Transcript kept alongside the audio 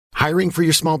Hiring for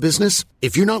your small business?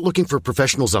 If you're not looking for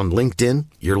professionals on LinkedIn,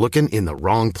 you're looking in the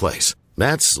wrong place.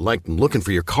 That's like looking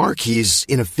for your car keys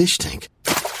in a fish tank.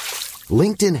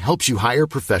 LinkedIn helps you hire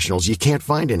professionals you can't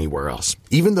find anywhere else,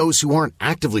 even those who aren't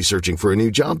actively searching for a new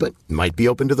job but might be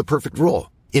open to the perfect role.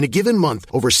 In a given month,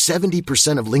 over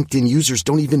 70% of LinkedIn users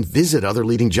don't even visit other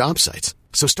leading job sites.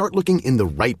 So start looking in the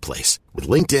right place. With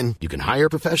LinkedIn, you can hire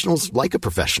professionals like a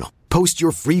professional. Post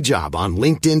your free job on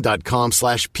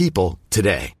linkedin.com/people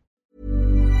today.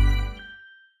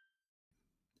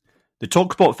 The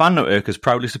TalkSport Fan Network is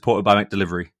proudly supported by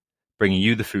McDelivery, bringing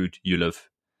you the food you love.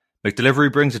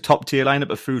 McDelivery brings a top-tier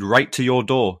lineup of food right to your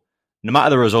door. No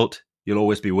matter the result, you'll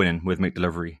always be winning with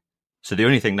McDelivery. So the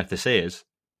only thing left to say is,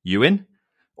 you in?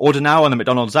 Order now on the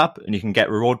McDonald's app and you can get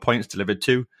reward points delivered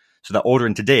too, so that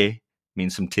ordering today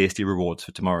means some tasty rewards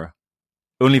for tomorrow.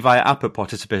 Only via app at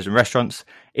participating restaurants,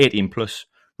 18 plus,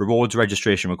 rewards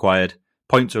registration required,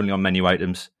 points only on menu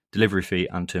items, delivery fee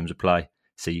and terms apply.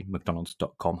 See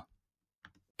mcdonalds.com.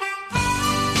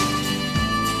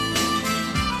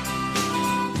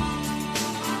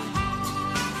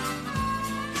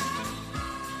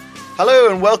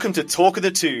 Hello and welcome to Talk of the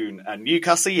Toon, a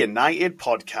Newcastle United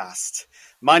podcast.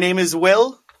 My name is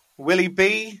Will, Willie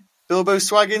B, Bilbo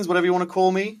Swaggins, whatever you want to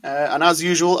call me. And as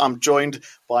usual, I'm joined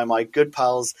by my good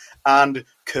pals and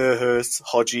co-hosts,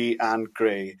 Hodgie and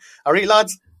Gray. All right,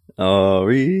 lads? All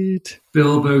right.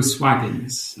 Bilbo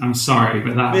Swaggins. I'm sorry,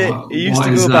 but that... He used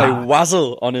to go by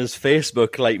Wazzle on his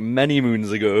Facebook like many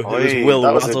moons ago. It was Will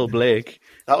Wazzle Blake.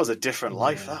 That was a different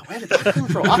life. Where did that come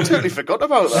from? I totally forgot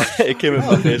about that. It came up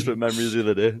on Facebook memories the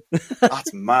other day.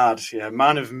 That's mad. Yeah,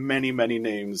 man of many, many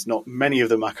names. Not many of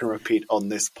them I can repeat on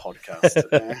this podcast.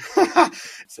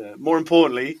 So, more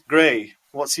importantly, Gray,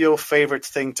 what's your favourite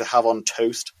thing to have on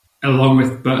toast? Along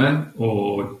with butter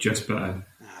or just butter?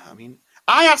 I mean,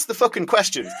 I asked the fucking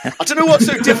questions. I don't know what's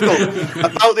so difficult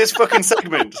about this fucking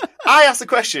segment. I asked the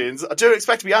questions. I don't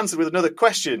expect to be answered with another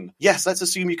question. Yes, let's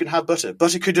assume you can have butter.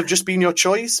 Butter could have just been your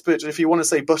choice, but if you want to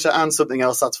say butter and something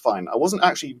else, that's fine. I wasn't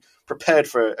actually prepared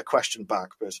for a question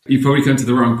back, but... You've probably come to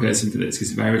the wrong person for this,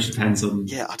 because it very much depends on...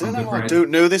 Yeah, I don't know. I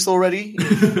don't know this already.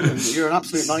 You're an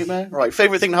absolute nightmare. Right,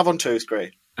 favourite thing to have on toast,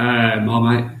 Gray?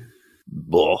 Marmite.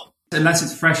 Blah. Unless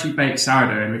it's freshly baked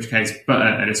sourdough, in which case butter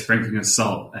and a sprinkling of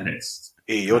salt, and it's...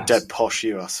 You're dead posh,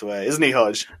 you, I swear. Isn't he,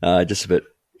 Hodge? Just a bit.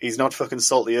 He's not fucking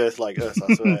salt the earth like us,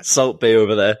 I swear. Salt Bay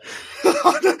over there.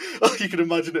 Oh, you can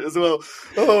imagine it as well.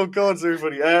 Oh, God, so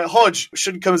funny. Hodge,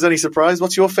 shouldn't come as any surprise.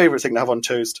 What's your favourite thing to have on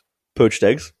toast? Poached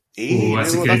eggs. Oh,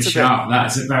 that's a good shout.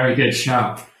 That's a very good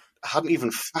shout. I hadn't even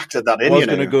factored that in, I was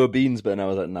going to go beans, but then I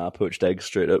was like, nah, poached eggs,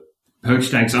 straight up.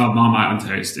 Poached eggs or Marmite on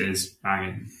toast is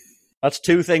banging. That's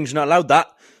two things, you're not allowed that.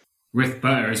 With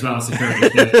butter as well, so very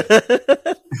good.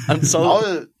 And salt.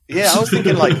 I was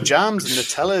thinking like jams and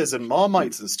Nutellas and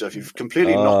Marmites and stuff. You've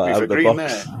completely knocked me for green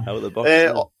there. Out of the box.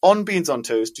 On beans on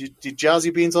toast, do you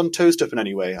jazzy beans on toast up in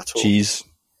any way at all?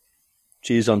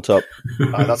 Cheese on top.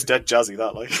 That's dead jazzy,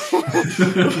 that, like.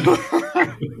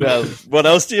 Well, what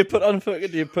else do you put on fucking?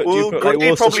 Do you put like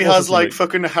it probably has like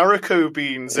fucking haricot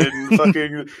beans and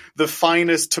fucking the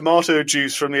finest tomato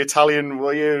juice from the Italian,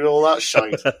 all that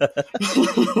shite.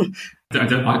 I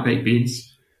don't like baked beans.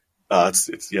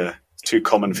 It's too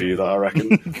common for you, that I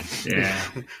reckon. Yeah.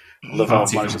 Love how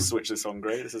I've managed to switch this on.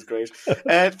 Great, this is great.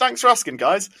 Thanks for asking,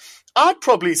 guys. I'd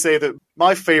probably say that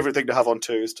my favourite thing to have on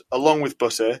toast, along with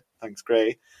butter, thanks,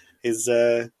 Gray, is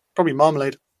probably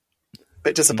marmalade.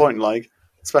 Bit disappointing, like,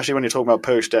 especially when you're talking about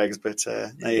poached eggs, but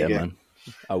there you go. Man.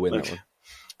 I win that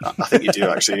one. I think you do,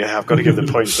 actually. Yeah, I've got to give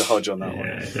the points to Hodge on that one.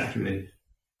 Yeah, definitely.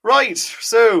 Right,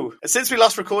 so since we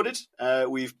last recorded,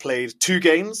 we've played 2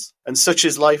 games, and such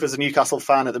is life as a Newcastle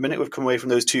fan at the minute. We've come away from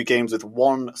those 2 games with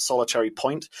 1 solitary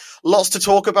point. Lots to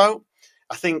talk about.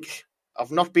 I think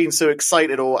I've not been so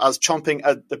excited or as chomping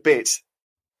at the bit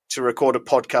to record a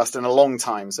podcast in a long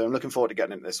time, so I'm looking forward to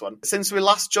getting into this one. Since we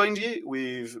last joined you,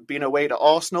 we've been away to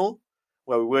Arsenal,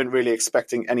 where we weren't really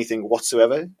expecting anything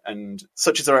whatsoever, and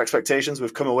such as our expectations,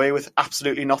 we've come away with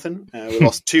absolutely nothing. We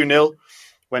lost 2-0.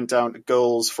 Went down to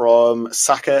goals from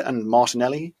Saka and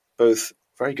Martinelli. Both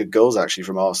very good goals, actually,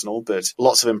 from Arsenal, but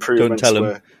lots of improvements. Don't tell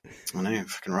him. I know,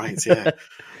 fucking right, yeah.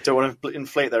 Don't want to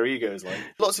inflate their egos. Like.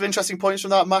 Lots of interesting points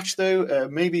from that match, though.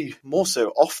 Maybe more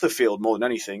so off the field more than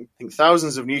anything. I think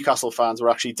thousands of Newcastle fans were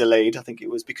actually delayed. I think it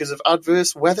was because of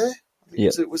adverse weather.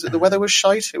 Was it the weather was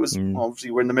shite? It was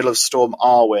obviously we're in the middle of Storm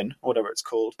Arwen, whatever it's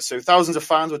called. So thousands of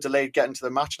fans were delayed getting to the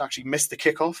match and actually missed the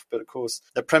kickoff. But of course,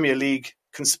 the Premier League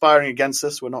conspiring against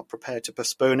us, we're not prepared to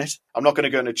postpone it. I'm not going to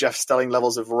go into Jeff Stelling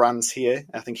levels of rants here.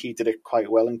 I think he did it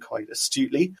quite well and quite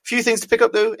astutely. A few things to pick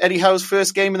up though. Eddie Howe's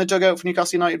first game in the dugout for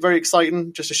Newcastle United, very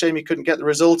exciting. Just a shame he couldn't get the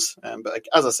result. But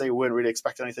as I say, we weren't really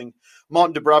expecting anything.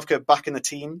 Martin Dubravka back in the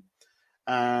team.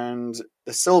 And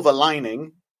the silver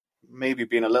lining, maybe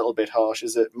being a little bit harsh,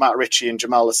 is that Matt Ritchie and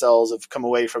Jamal Lascelles have come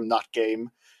away from that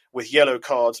game with yellow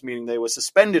cards, meaning they were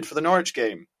suspended for the Norwich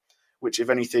game, which,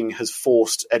 if anything, has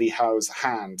forced Eddie Howe's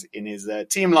hand in his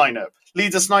team lineup.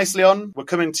 Leads us nicely on. We're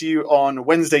coming to you on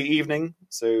Wednesday evening,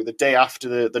 so the day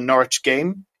after the Norwich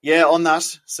game. Yeah, on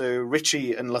that, so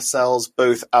Ritchie and Lascelles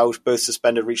both out, both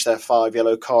suspended, reached their 5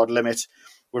 yellow card limit.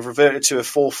 We've reverted to a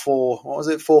 4-4, what was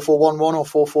it,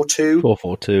 4-4-1-1 or 4-4-2?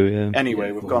 4-4-2, yeah.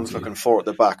 Anyway, we've gone fucking 4 at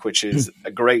the back, which is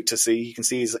great to see. You can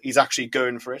see he's actually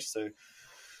going for it. So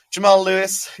Jamal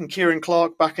Lewis and Kieran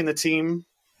Clark back in the team.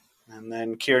 And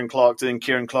then Kieran Clark doing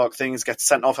Kieran Clark things, gets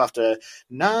sent off after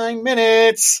 9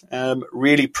 minutes.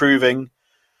 Really proving,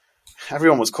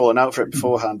 everyone was calling out for it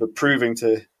beforehand, but proving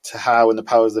to Howe and the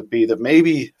powers that be that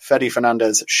maybe Fede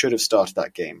Fernandez should have started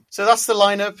that game. So that's the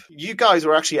lineup. You guys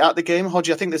were actually at the game.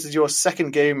 Hodgie, I think this is your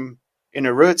second game in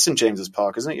a row at St James's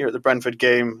Park, isn't it? You're at the Brentford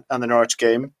game and the Norwich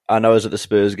game. And I was at the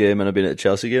Spurs game and I've been at the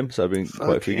Chelsea game, so I've been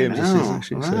quite a few games this season,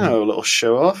 actually. Wow, a little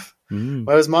show off.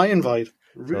 Where's my invite?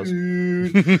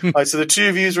 Rude. Right, so the two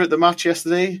of you were at the match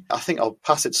yesterday. I think I'll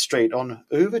pass it straight on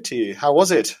over to you. How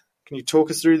was it? Can you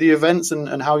talk us through the events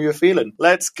and how you're feeling?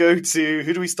 Let's go to,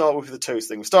 who do we start with the toast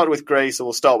thing? We started with Gray, so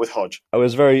we'll start with Hodge. I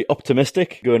was very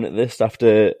optimistic going at this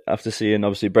after seeing,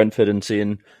 obviously, Brentford and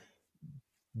seeing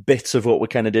bits of what we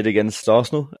kind of did against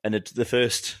Arsenal. And the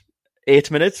first 8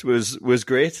 minutes was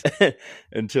great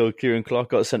until Kieran Clark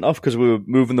got sent off because we were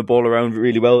moving the ball around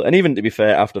really well. And even, to be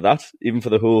fair, after that, even for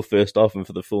the whole first half and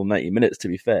for the full 90 minutes, to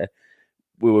be fair,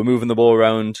 we were moving the ball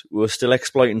around. We were still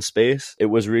exploiting space. It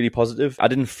was really positive. I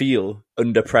didn't feel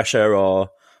under pressure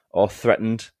or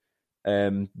threatened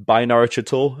by Norwich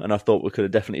at all. And I thought we could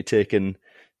have definitely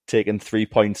taken 3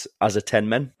 points as a 10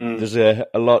 men. There's a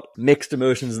lot mixed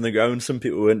emotions in the ground. Some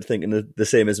people weren't thinking the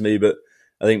same as me, but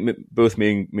I think both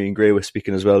me and Gray were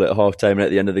speaking as well at half time and at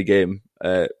the end of the game.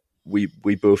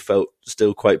 We both felt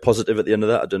still quite positive at the end of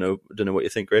that. I don't know what you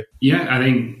think, Gray. Yeah, I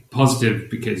think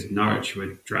positive because Norwich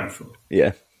were dreadful.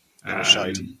 Yeah,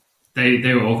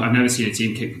 they were awful. I've never seen a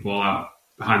team kick the ball out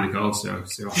behind the goal so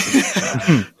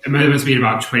often. It must have been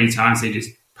about 20 times they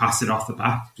just passed it off the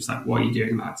back, just like, what are you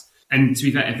doing, lads? And to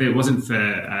be fair, if it wasn't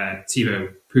for Thibaut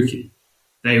Pukki,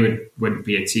 they wouldn't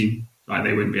be a team. Like,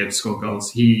 they wouldn't be able to score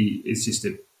goals. He's just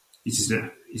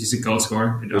a goal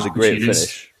scorer. It was a great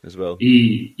finish as well.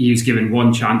 He was given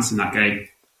one chance in that game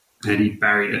and he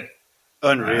buried it.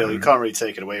 Unreal. You can't really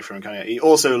take it away from him, can you? He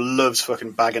also loves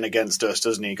fucking bagging against us,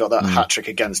 doesn't he? He got that hat-trick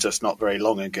against us not very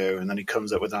long ago, and then he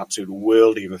comes up with an absolute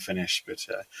worldie of a finish. But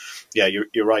yeah,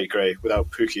 you're right, Gray.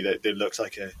 Without Pukki, they looked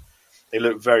like they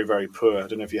look very, very poor. I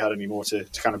don't know if you had any more to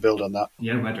kind of build on that.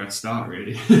 Yeah, where do I start,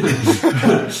 really?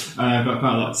 I've got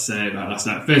quite a lot to say about last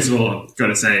night. First of all, I've got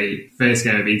to say, first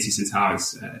game I've been to since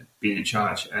Howe's been in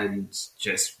charge, and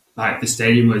just, like, the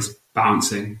stadium was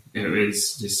bouncing. It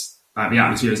was just, like, the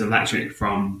atmosphere was electric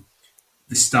from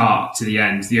the start to the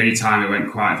end. The only time it went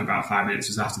quiet for about 5 minutes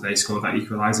was after they scored that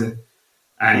equaliser.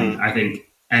 And I think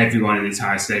everyone in the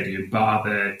entire stadium, bar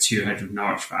the 200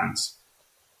 Norwich fans,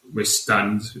 was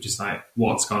stunned, just like,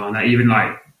 what's going on there? Even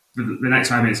like the next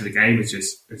 5 minutes of the game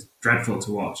was dreadful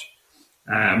to watch.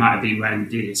 It might have been when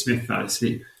Delia Smith fell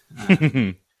asleep.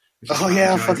 Oh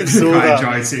yeah, I fucking saw that.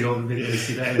 I enjoyed seeing all the videos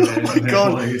today. Oh my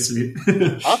god!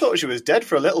 I thought she was dead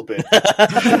for a little bit.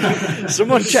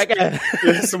 Someone check her.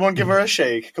 Yeah, someone give her a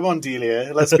shake. Come on,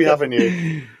 Delia, let's be having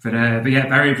you. But yeah,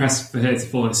 very impressed for her to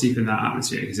fall asleep in that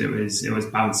atmosphere because it was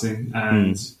bouncing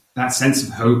and. That sense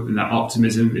of hope and that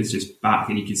optimism is just back,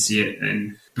 and you can see it.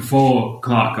 And before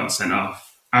Clark got sent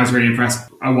off, I was really impressed.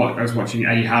 I was watching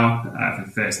Eddie Howe for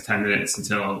the first 10 minutes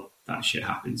until that shit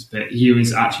happens. But he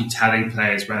was actually telling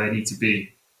players where they need to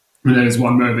be. And there was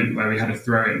one moment where we had a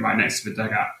throw-in right next to the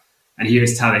dugout, and he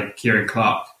was telling Kieran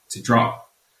Clark to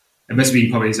drop. It must have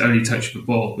been probably his only touch of the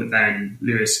ball, but then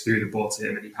Lewis threw the ball to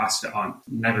him and he passed it on.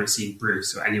 Never seen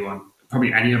Bruce or anyone,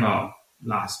 probably any of our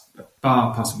last,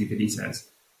 bar possibly Benitez,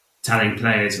 telling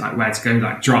players like where to go,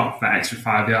 like drop that extra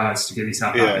 5 yards to give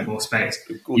yourself a bit more space.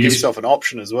 Give yourself an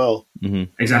option as well.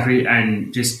 Mm-hmm. Exactly,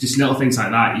 and just little things like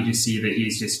that. You just see that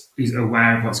he's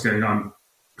aware of what's going on.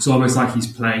 It's almost like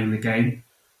he's playing the game.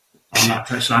 on that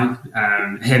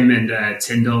touchline. Him and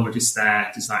Tyndall were just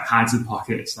there, just like hands in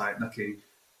pockets, like looking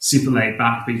super laid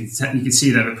back. But you can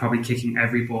see that they're probably kicking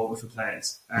every ball with the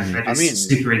players. And they're just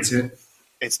super into it.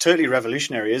 It's totally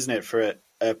revolutionary, isn't it, for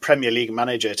a Premier League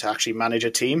manager to actually manage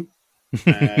a team?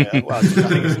 I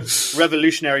think it's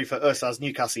revolutionary for us as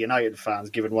Newcastle United fans,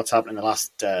 given what's happened in the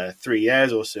last 3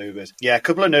 years or so. But yeah, a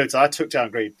couple of notes I took down,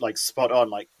 great, like spot on.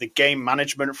 Like the game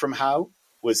management from Howe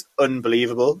was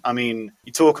unbelievable. I mean,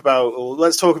 let's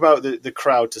talk about the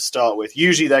crowd to start with.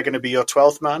 Usually they're going to be your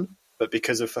 12th man, but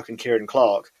because of fucking Kieran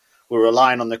Clark, we're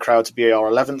relying on the crowd to be our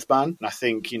 11th man. And I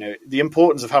think, the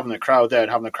importance of having the crowd there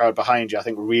and having the crowd behind you, I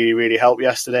think really, really helped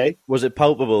yesterday. Was it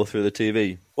palpable through the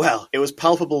TV? Well, it was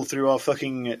palpable through our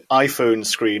fucking iPhone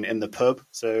screen in the pub.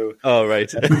 So, oh right,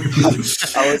 I was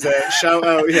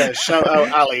shout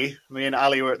out Ali. Me and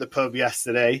Ali were at the pub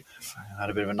yesterday. I had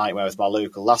a bit of a nightmare with my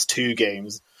local last 2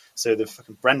 games. So the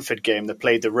fucking Brentford game, they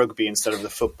played the rugby instead of the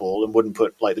football and wouldn't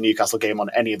put like the Newcastle game on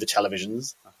any of the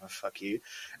televisions. Oh, fuck you.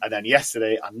 And then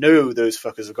yesterday, I know those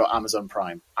fuckers have got Amazon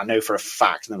Prime. I know for a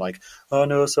fact. And they're like, oh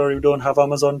no, sorry, we don't have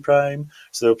Amazon Prime.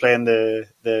 So they were playing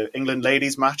the England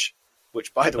ladies match,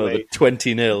 which by the way...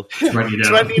 20-0.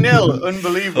 20-0.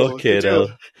 Unbelievable. Okay, no.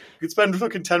 You could spend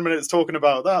fucking 10 minutes talking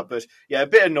about that. But yeah, a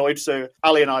bit annoyed. So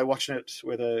Ali and I watching it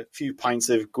with a few pints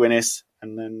of Guinness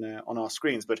and then on our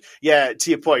screens. But yeah, to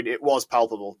your point, it was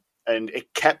palpable. And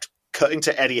it kept cutting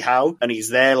to Eddie Howe, and he's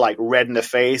there like red in the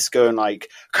face going like,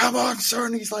 come on, sir.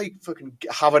 And he's like fucking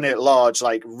having it large,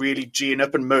 like really G'ing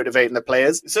up and motivating the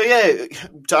players. So yeah,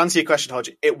 to answer your question,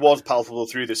 Hodge, it was palpable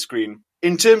through the screen.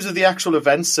 In terms of the actual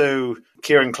events, so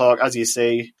Kieran Clark, as you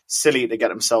say, silly to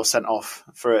get himself sent off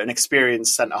for an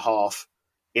experienced centre-half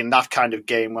in that kind of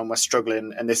game when we're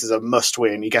struggling, and this is a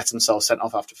must-win. He gets himself sent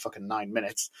off after fucking 9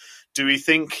 minutes. Do we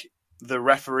think the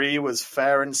referee was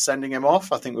fair in sending him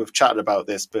off? I think we've chatted about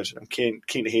this, but I'm keen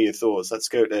to hear your thoughts. Let's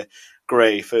go to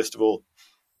Gray first of all.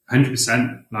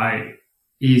 100%. Like,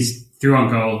 he's through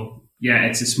on goal. Yeah,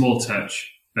 it's a small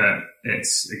touch, but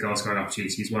it's a goal-scoring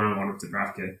opportunity. He's one-on-one with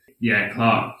Dubravka. Yeah,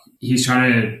 Clark, he's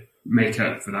trying to make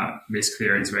up for that missed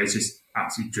clearance where he's just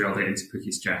absolutely drilled it into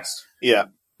Pookie's chest. Yeah.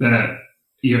 But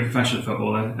you're a professional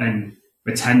footballer, and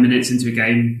we're 10 minutes into a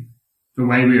game. The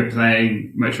way we were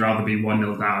playing, much rather be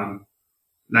 1-0 down,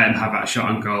 let him have that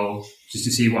shot on goal just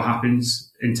to see what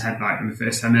happens in the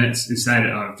first 10 minutes, instead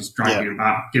of just dragging him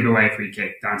back, give away a free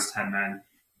kick, down to 10 men,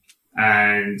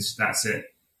 and that's it.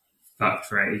 Fucked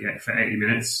for 80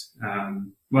 minutes.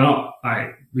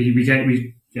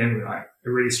 We gave like a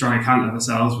really strong account of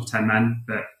ourselves with 10 men,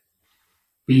 but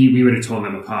we would have torn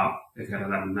them apart if we had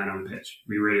 11 men on the pitch.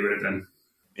 We really would have done.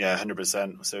 Yeah,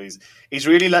 100%. So he's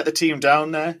really let the team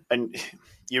down there, and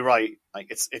you're right. Like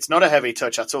it's not a heavy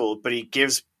touch at all, but he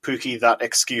gives Pookie that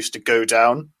excuse to go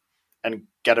down and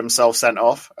get himself sent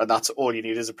off, and that's all you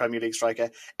need as a Premier League striker.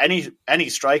 Any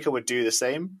striker would do the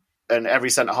same, and every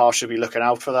centre half should be looking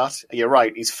out for that. You're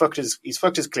right. He's fucked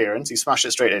his clearance. He smashed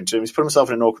it straight into him. He's put himself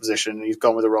in an awkward position, and he's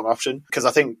gone with the wrong option. Because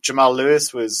I think Jamal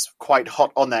Lewis was quite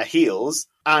hot on their heels,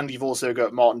 and you've also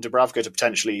got Martin Dubravka to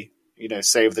potentially,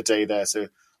 save the day there. So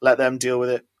let them deal with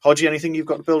it. Hodgie, anything you've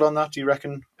got to build on that? Do you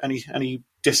reckon any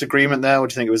disagreement there, or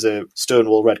do you think it was a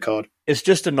Stonewall red card? It's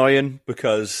just annoying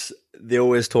because they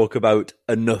always talk about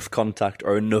enough contact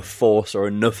or enough force or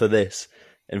enough of this,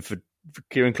 and for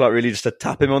Kieran Clark really just to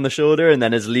tap him on the shoulder and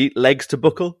then his legs to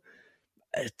buckle.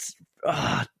 It's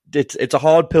a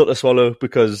hard pill to swallow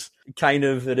because kind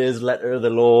of it is letter of the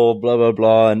law, blah, blah,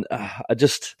 blah. And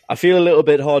I feel a little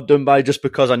bit hard done by just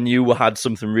because I knew we had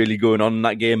something really going on in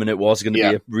that game and it was going to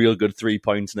be a real good 3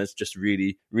 points. And it's just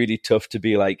really, really tough to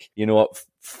be like, you know what,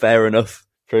 fair enough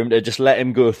for him to just let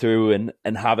him go through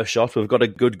and have a shot. We've got a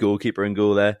good goalkeeper in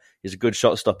goal there. He's a good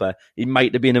shot stopper. He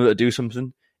might have been able to do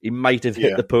something. He might have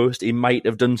hit the post. He might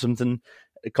have done something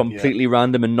completely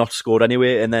random and not scored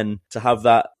anyway. And then to have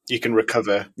that... You can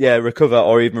recover. Yeah, recover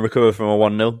or even recover from a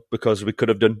 1-0 because we could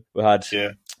have done. We had,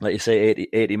 like you say,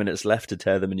 80 minutes left to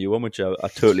tear them a new one, which I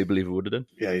totally believe we would have done.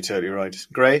 Yeah, you're totally right.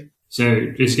 Gray? So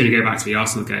just going to go back to the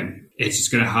Arsenal game. It's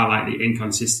just going to highlight the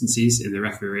inconsistencies in the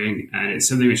refereeing. And it's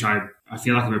something which I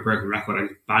feel like I'm a broken record. I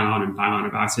bang on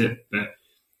about it. But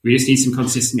we just need some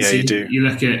consistency. Yeah, you do. You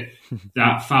look at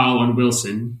that foul on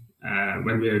Wilson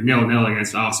when we were 0-0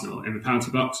 against Arsenal in the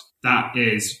penalty box. That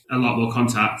is a lot more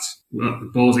contact. Well, the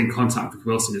ball's in contact with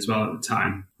Wilson as well at the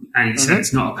time. And he said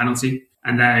it's not a penalty.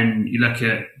 And then you look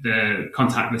at the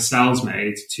contact Lascelles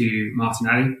made to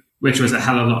Martinelli, which was a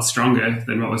hell of a lot stronger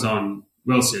than what was on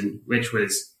Wilson, which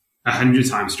was 100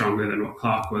 times stronger than what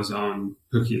Clark was on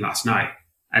Pookie last night.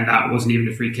 and that wasn't even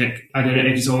a free kick. I don't know,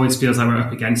 it just always feels like we're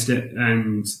up against it,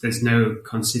 and there's no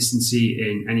consistency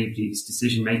in any of these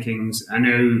decision makings. I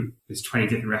know there's 20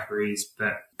 different referees,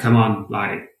 but come on,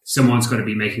 like, someone's got to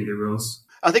be making the rules.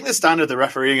 I think the standard of the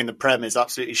refereeing in the Prem is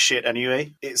absolutely shit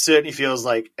anyway. It certainly feels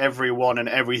like everyone and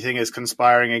everything is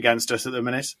conspiring against us at the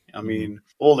minute. I mean,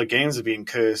 all the games are being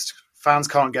cursed. Fans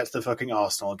can't get to the fucking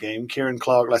Arsenal game. Kieran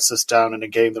Clark lets us down in a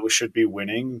game that we should be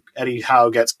winning. Eddie Howe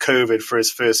gets COVID for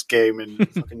his first game in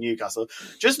fucking Newcastle.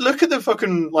 Just look at the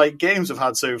fucking games we've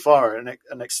had so far and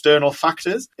external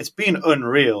factors. It's been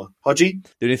unreal. Hodgie?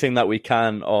 The only thing that we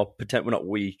can, or pretend we're not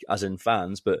we as in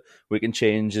fans, but we can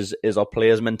change is our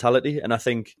players' mentality. And I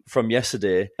think from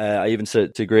yesterday, I even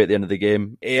said to Gray at the end of the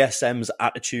game, ASM's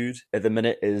attitude at the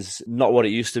minute is not what it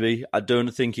used to be. I don't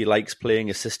think he likes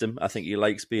playing a system. I think he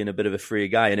likes being a bit of a free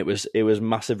guy, and it was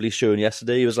massively shown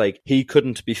yesterday. He was like, he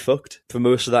couldn't be fucked for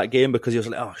most of that game because he was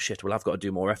like, oh shit, well, I've got to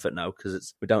do more effort now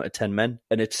because we're down to 10 men.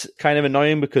 And it's kind of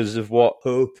annoying because of what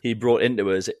hope he brought into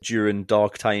us during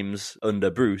dark times under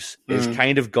Bruce is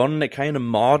kind of gone, and it kind of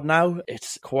marred now.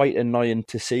 It's quite annoying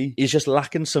to see. He's just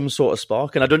lacking some sort of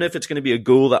spark, and I don't know if it's going to be a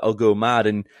goal that'll go mad.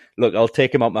 And look, I'll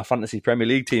take him out my fantasy Premier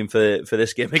League team for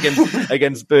this game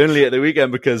against Burnley at the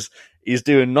weekend because he's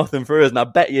doing nothing for us, and I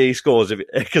bet you he scores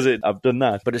because I've done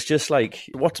that. But it's just like,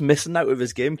 what's missing out of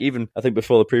his game? Even I think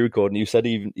before the pre-recording, you said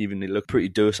even he looked pretty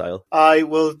docile.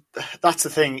 That's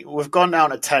the thing. We've gone down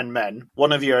to 10 men.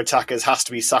 One of your attackers has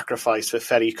to be sacrificed for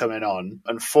Ferry coming on.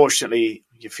 Unfortunately,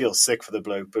 you feel sick for the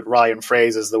bloke, but Ryan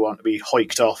Fraser's the one to be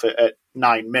hoiked off at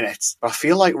 9 minutes. But I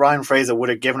feel like Ryan Fraser would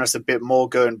have given us a bit more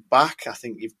going back. I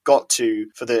think you've got to,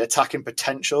 for the attacking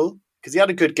potential. Because he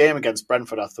had a good game against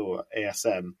Brentford, I thought,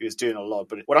 ASM. He was doing a lot.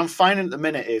 But what I'm finding at the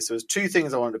minute is, there's two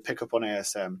things I wanted to pick up on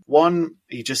ASM. One,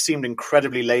 he just seemed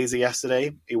incredibly lazy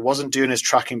yesterday. He wasn't doing his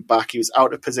tracking back. He was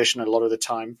out of position a lot of the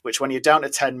time, which when you're down to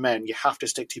 10 men, you have to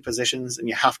stick to your positions and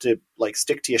you have to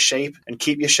stick to your shape and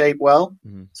keep your shape well.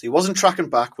 Mm-hmm. So he wasn't tracking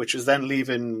back, which was then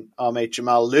leaving our mate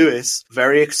Jamal Lewis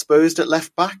very exposed at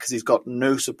left back because he's got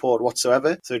no support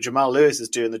whatsoever. So Jamal Lewis is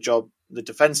doing the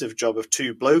defensive job of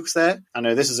two blokes there. I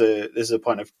know this is a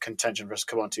point of contention for us to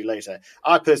come on to later.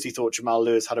 I personally thought Jamal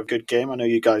Lewis had a good game. I know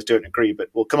you guys don't agree, but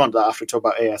we'll come on to that after we talk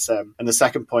about ASM. And the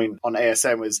second point on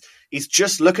ASM was he's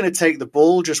just looking to take the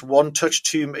ball just one touch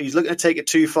too. He's looking to take it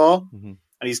too far. Mm-hmm.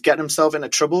 And he's getting himself into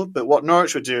trouble. But what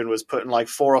Norwich were doing was putting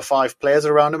 4 or 5 players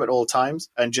around him at all times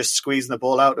and just squeezing the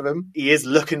ball out of him. He is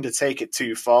looking to take it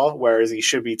too far, whereas he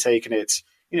should be taking it.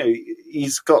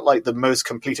 He's got the most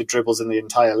completed dribbles in the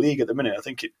entire league at the minute. I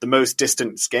think the most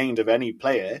distance gained of any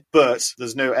player, but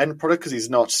there's no end product because he's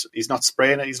not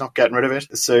spraying it. He's not getting rid of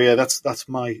it. So yeah, that's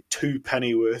my 2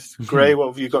 penny worth. Gray, what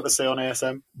have you got to say on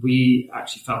ASM? We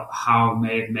actually felt Howe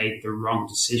may have made the wrong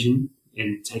decision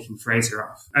in taking Fraser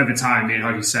off. Over time, me and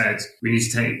Hodgie said we need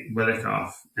to take Willock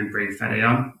off and bring Fede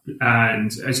on. And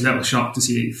I was a little shocked to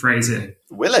see Fraser.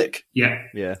 Willock?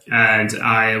 Yeah. And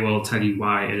I will tell you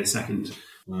why in a second.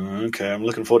 Okay, I'm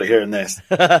looking forward to hearing this.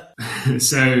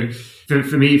 So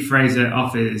for me, Fraser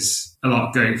offers a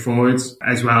lot going forward,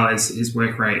 as well as his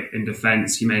work rate in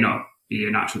defence. He may not be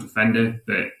a natural defender,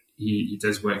 but he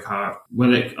does work hard.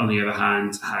 Willock, on the other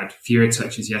hand, had fewer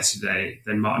touches yesterday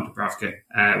than Martin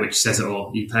Dubravka, which says it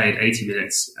all. He played 80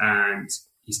 minutes and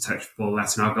he's touched the ball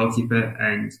less than our goalkeeper,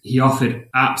 and he offered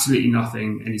absolutely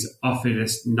nothing, and he's offered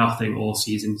us nothing all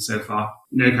season so far.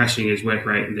 No questioning his work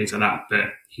rate and things like that, but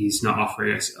he's not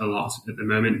offering us a lot at the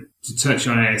moment. To touch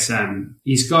on ASM,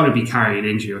 he's got to be carrying an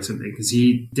injury or something because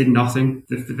he did nothing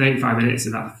for 35 minutes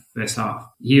of that first half.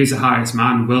 He was the highest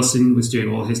man. Wilson was doing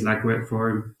all his legwork for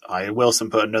him. Wilson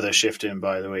put another shift in,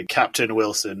 by the way. Captain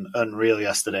Wilson, unreal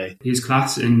yesterday. He was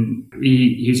class, and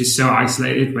he was just so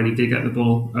isolated when he did get the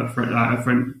ball up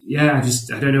front. Yeah,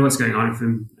 I don't know what's going on with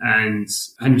him, and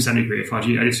 100% agree with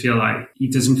Hodgie. I just feel like he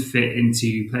doesn't fit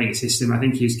into playing a system. I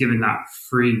think he was given that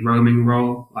free roaming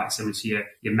role, like similar to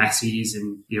your Messis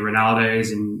and your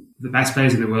Ronaldos, and the best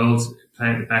players in the world play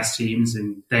at the best teams,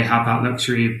 and they have that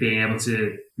luxury of being able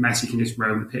to. Messi can just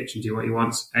roam the pitch and do what he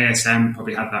wants. ASM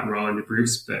probably had that role under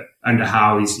Bruce, but under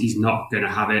Howe, he's not going to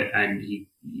have it, and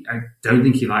I don't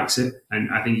think he likes it,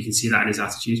 and I think you can see that in his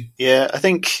attitude. Yeah, I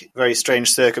think very strange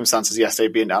circumstances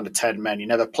yesterday being down to 10 men. You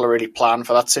never really plan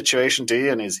for that situation, do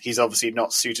you? And he's obviously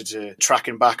not suited to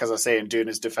tracking back, as I say, and doing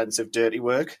his defensive dirty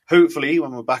work. Hopefully,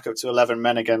 when we're back up to 11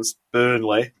 men against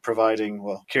Burnley,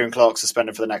 providing, Kieran Clark's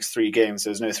suspended for the next 3 games, so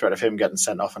there's no threat of him getting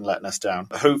sent off and letting us down.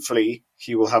 But hopefully,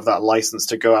 he will have that license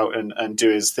to go out and do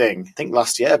his thing. I think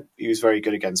last year he was very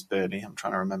good against Burnley. I'm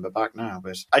trying to remember back now,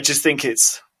 but I just think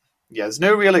it's Yeah, there's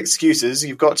no real excuses.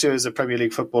 You've got to, as a Premier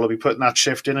League footballer, be putting that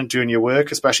shift in and doing your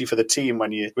work, especially for the team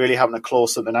when you're really having to claw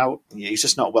something out. Yeah, he's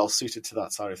just not well suited to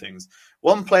that side of things.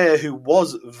 One player who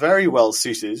was very well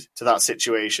suited to that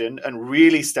situation and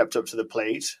really stepped up to the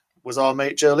plate was our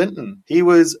mate Joelinton. He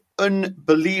was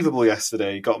unbelievable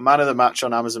yesterday. He got man of the match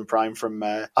on Amazon Prime from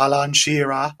Alan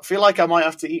Shearer. I feel like I might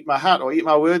have to eat my hat or eat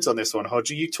my words on this one,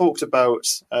 Hodgie. You talked about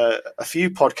a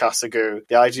few podcasts ago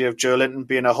the idea of Joelinton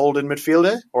being a holding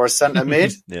midfielder or a centre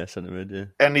mid. Yeah, centre mid, yeah.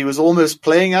 And he was almost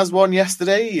playing as one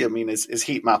yesterday. I mean, his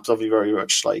heat maps obviously very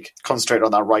much like concentrate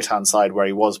on that right-hand side where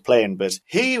he was playing, but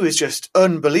he was just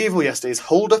unbelievable yesterday. His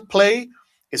hold-up play,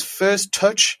 his first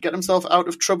touch, getting himself out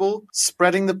of trouble,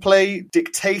 spreading the play,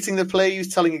 dictating the play. He was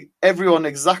telling everyone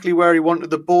exactly where he wanted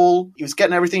the ball. He was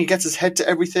getting everything. He gets his head to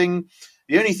everything.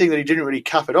 The only thing that he didn't really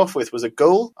cap it off with was a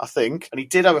goal, I think. And he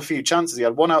did have a few chances. He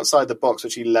had one outside the box,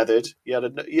 which he leathered. He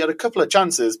had a couple of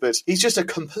chances, but he's just a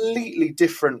completely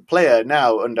different player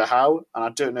now under Howe. And I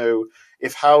don't know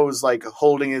if Howe's like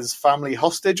holding his family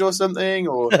hostage or something,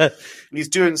 or he's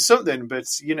doing something, but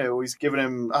he's giving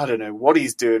him, I don't know what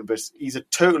he's doing, but he's a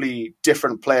totally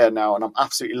different player now, and I'm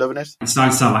absolutely loving it. It's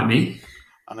starting to sound like me.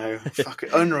 I know, fucking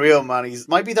unreal, man. He's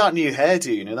might be that new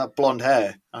hairdo, that blonde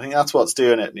hair. I think that's what's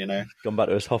doing it, Gone back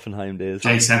to his Hoffenheim days.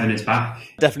 J7 is back.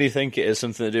 Definitely think it is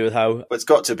something to do with Howe. But it's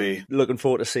got to be. Looking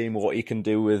forward to seeing what he can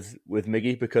do with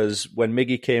Miggy, because when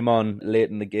Miggy came on late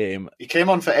in the game... He came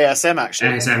on for ASM, actually.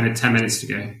 ASM had 10 minutes to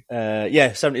go.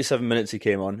 77 minutes he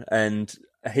came on, and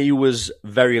he was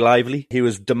very lively. He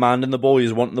was demanding the ball, he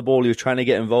was wanting the ball, he was trying to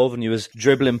get involved, and he was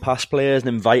dribbling past players and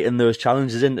inviting those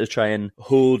challenges in to try and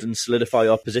hold and solidify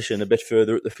our position a bit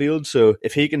further up the field. So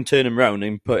if he can turn him round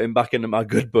and put him back into my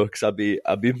good books, I'd be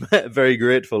very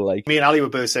grateful. Like, me and Ali were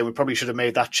both saying we probably should have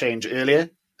made that change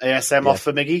earlier. ASM off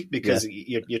for Miggy, because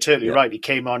you're totally right. He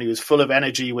came on, he was full of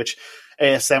energy, which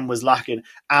ASM was lacking,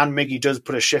 and Miggy does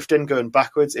put a shift in going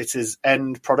backwards. It's his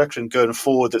end product and going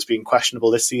forward that's been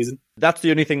questionable this season. That's the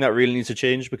only thing that really needs to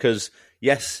change, because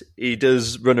yes, he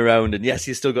does run around, and yes,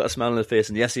 he's still got a smile on his face,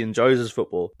 and yes, he enjoys his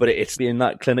football, but it's being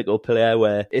that clinical player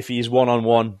where if he's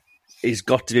one-on-one, he's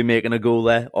got to be making a goal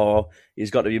there, or he's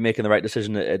got to be making the right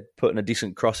decision at putting a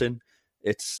decent cross in.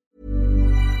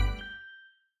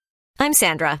 I'm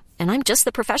Sandra, and I'm just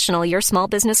the professional your small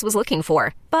business was looking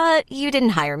for. But you didn't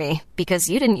hire me because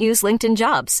you didn't use LinkedIn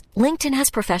Jobs. LinkedIn has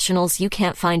professionals you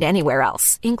can't find anywhere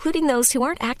else, including those who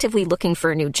aren't actively looking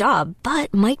for a new job,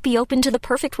 but might be open to the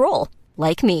perfect role,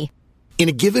 like me. In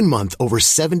a given month, over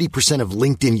 70% of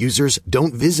LinkedIn users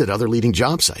don't visit other leading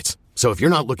job sites. So if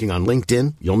you're not looking on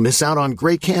LinkedIn, you'll miss out on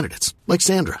great candidates like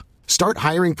Sandra. Start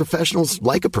hiring professionals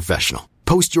like a professional.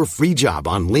 Post your free job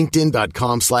on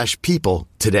linkedin.com/people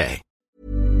today.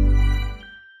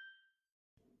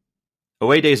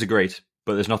 Away days are great,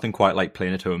 but there's nothing quite like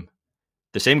playing at home.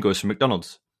 The same goes for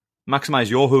McDonald's.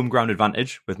 Maximise your home ground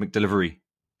advantage with McDelivery.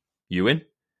 You in?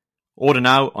 Order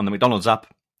now on the McDonald's app,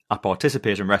 at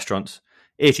participating restaurants,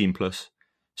 18 plus.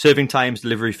 Serving times,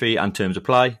 delivery fee and terms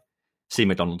apply. See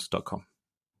mcdonalds.com.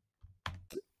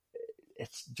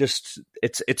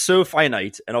 It's so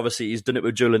finite, and obviously he's done it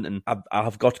with Joelinton.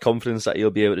 I've got confidence that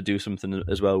he'll be able to do something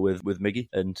as well with Miggy,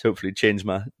 and hopefully change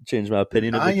my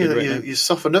opinion. You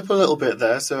softened up a little bit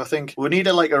there, so I think we need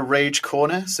a rage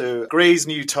corner. So Gray's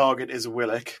new target is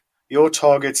Willock. Your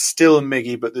target's still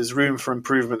Miggy, but there's room for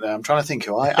improvement there. I'm trying to think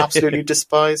who I absolutely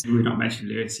despise. We've not mentioned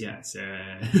Lewis yet, so...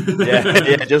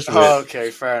 just okay,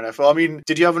 fair enough. Well, I mean,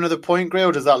 did you have another point, Gray,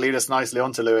 or does that lead us nicely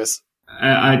on to Lewis?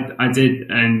 I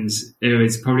did, and it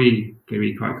was probably going to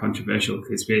be quite controversial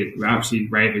because we're actually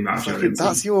raving about Joelinton.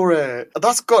 That's your.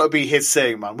 That's got to be his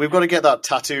saying, man. We've got to get that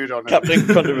tattooed on him. Captain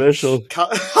Controversial.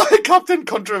 Captain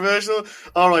Controversial.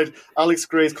 All right, Alex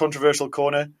Gray's controversial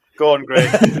corner. Go on, Gray.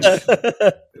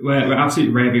 We're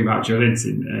absolutely raving about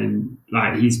Joelinton, and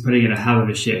he's putting in a hell of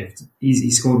a shift.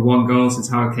 He's scored one goal since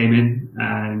Howard came in,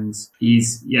 and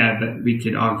that we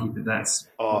could argue that that's.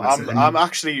 I'm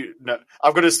actually. No,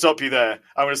 I'm going to stop you there.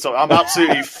 I'm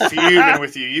absolutely fuming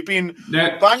with you. You've been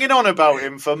banging on about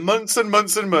him for months and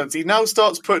months and months. He now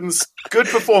starts putting good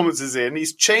performances in.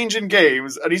 He's changing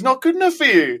games, and he's not good enough for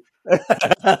you.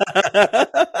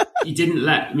 You didn't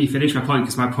let me finish my point,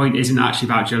 because my point isn't actually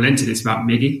about Joelinton, it's about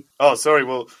Miggy. Oh, sorry.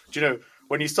 Well, do you know,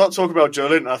 when you start talking about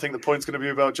Joelinton, I think the point's going to be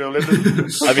about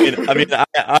Joelinton. I mean,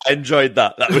 I enjoyed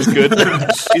that. That was good.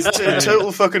 He's a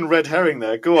total fucking red herring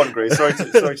there. Go on, Grace. Sorry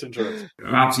to interrupt.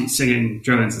 I'm absolutely singing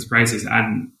Joelinton's praises,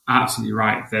 and absolutely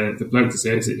right. The bloke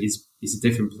deserves it. He's a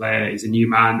different player. He's a new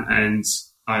man, and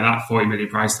that 40 million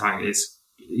price tag is.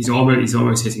 He's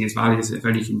almost hitting his values. If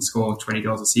only he can score 20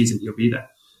 goals a season, he'll be there.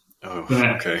 Oh,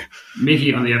 But okay.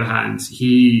 Miggy, on the other hand,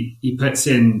 he puts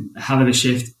in a hell of a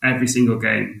shift every single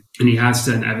game, and he has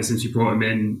done ever since we brought him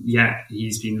in. Yet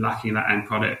he's been lacking that end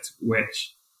product,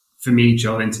 which for me,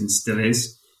 Joel Linton still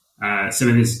is. Some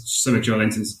of Joel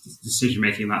Linton's decision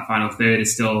making in that final third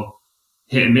is still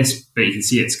hit and miss, but you can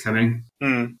see it's coming.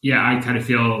 Yeah, I kind of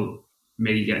feel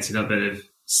Miggy gets a little bit of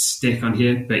stick on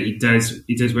here, but he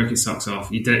does work his socks off.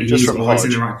 He's always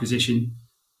in the right position.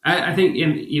 I think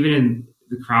even in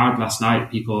the crowd last night,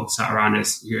 people sat around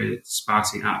us who were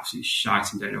spouting absolute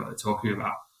shite and don't know what they're talking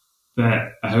about.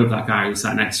 But I hope that guy who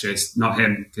sat next to us, not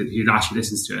him, who actually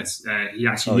listens to us, he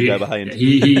actually knew,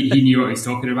 he knew what he was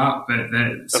talking about. But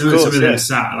some of them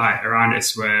sat like around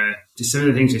us were just some of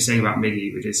the things you're saying about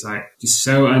Miggy were just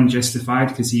so unjustified,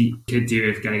 because he could do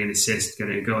with getting an assist,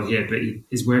 getting a goal here, but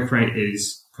his work rate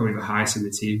is probably the highest in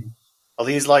the team. Are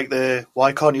these like the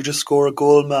 "why can't you just score a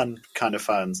goal, man" kind of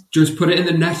fans? Just put it in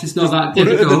the net. It's not that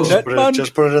difficult.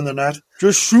 Just put it in the net.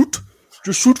 Just shoot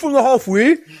from the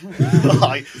halfway.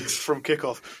 From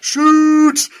kickoff.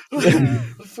 Shoot! What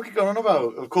the fuck are you going on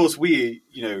about? Of course, we,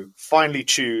 finely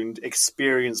tuned,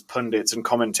 experienced pundits and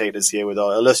commentators here with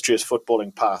our illustrious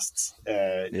footballing pasts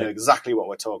know exactly what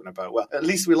we're talking about. Well, at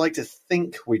least we like to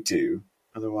think we do.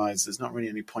 Otherwise, there's not really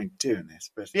any point doing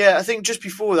this. But yeah, I think just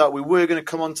before that, we were going to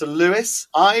come on to Lewis.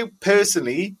 I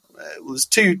personally, there's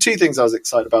two things I was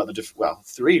excited about.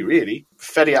 Three really.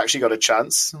 Feddy actually got a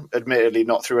chance, admittedly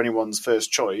not through anyone's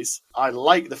first choice. I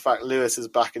like the fact Lewis is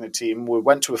back in the team. We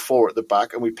went to a 4 at the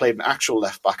back and we played an actual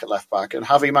left back at left back. And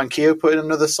Javi Manquillo put in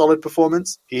another solid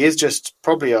performance. He is just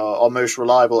probably our most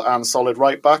reliable and solid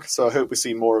right back. So I hope we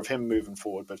see more of him moving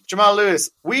forward. But Jamal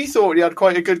Lewis, we thought he had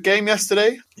quite a good game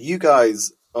yesterday. You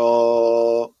guys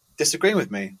are disagreeing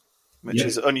with me, which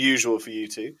is unusual for you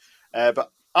two.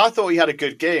 But I thought he had a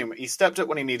good game. He stepped up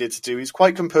when he needed to do. He's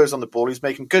quite composed on the ball. He's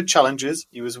making good challenges.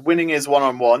 He was winning his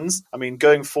one-on-ones. I mean,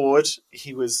 going forward,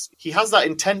 he has that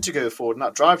intent to go forward and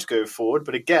that drive to go forward.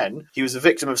 But again, he was a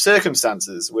victim of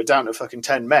circumstances. We're down to fucking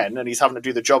 10 men and he's having to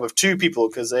do the job of 2 people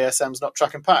because ASM's not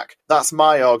tracking pack. That's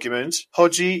my argument.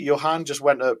 Hodgie, your hand just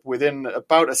went up within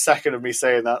about a second of me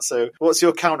saying that. So what's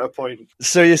your counterpoint?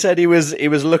 So you said he was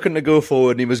looking to go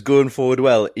forward and he was going forward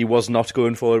well. He was not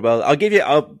going forward well.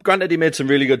 Granted, he made some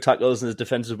really good tackles and his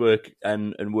defensive work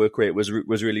and work rate was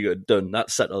really good. Done.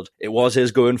 That's settled. It was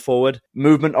his going forward.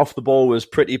 Movement off the ball was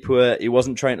pretty poor. He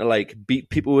wasn't trying to beat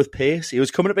people with pace. He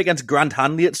was coming up against Grant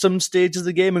Hanley at some stages of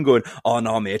the game and going, "Oh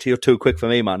no, mate, you're too quick for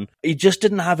me, man." He just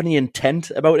didn't have any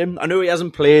intent about him. I know he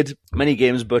hasn't played many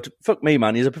games, but fuck me,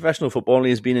 man. He's a professional footballer.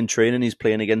 He's been in training. He's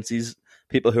playing against these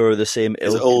people who are the same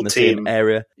ilk in the same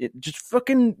area. Just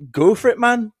fucking go for it,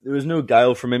 man. There was no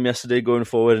guile from him yesterday going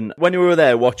forward. And when you were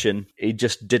there watching, he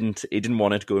didn't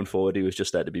want it going forward. He was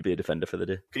just there to be a defender for the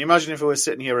day. Can you imagine if we were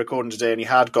sitting here recording today and he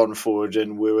had gone forward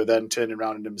and we were then turning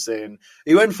around at him saying,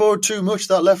 he went forward too much,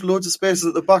 that left loads of spaces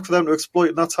at the back for them to exploit,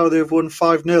 and that's how they've won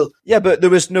 5-0. Yeah, but there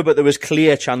was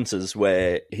clear chances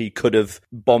where he could have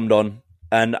bombed on.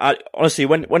 And honestly,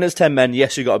 when it's 10 men,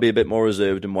 yes, you got to be a bit more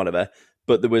reserved and whatever.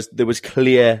 But there was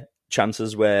clear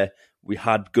chances where we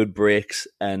had good breaks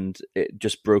and it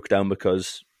just broke down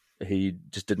because he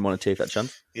just didn't want to take that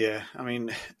chance. Yeah, I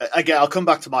mean, again, I'll come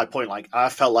back to my point. I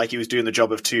felt like he was doing the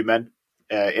job of 2 men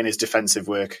in his defensive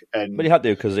work. But he had to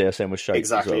because ASM was shite.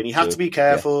 Exactly, and he had to be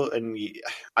careful. Yeah. And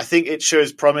I think it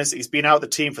shows promise. He's been out the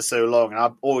team for so long, and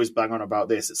I've always bang on about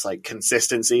this. It's like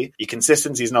consistency. Your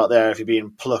consistency is not there if you're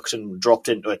being plucked and dropped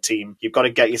into a team. You've got to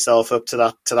get yourself up to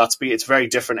that speed. It's very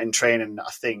different in training,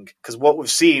 I think, because what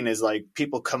we've seen is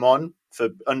people come on for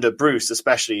under Bruce,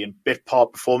 especially in bit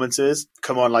part performances,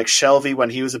 come on like Shelby when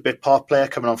he was a bit part player,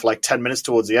 coming on for 10 minutes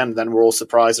towards the end, and then we're all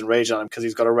surprised and raging at him because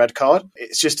he's got a red card.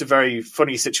 It's just a very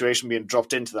funny situation being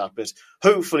dropped into that, but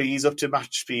hopefully he's up to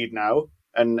match speed now,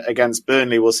 and against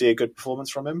Burnley we'll see a good performance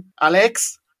from him.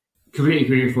 Alex? Completely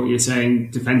agree with what you're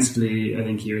saying. Defensively, I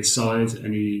think he was solid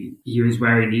and he was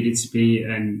where he needed to be.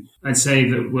 And I'd say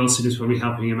that Wilson is probably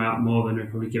helping him out more than we're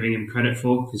probably giving him credit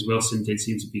for, because Wilson did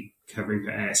seem to be covering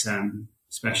for ASM,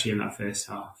 especially in that first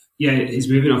half. Yeah, his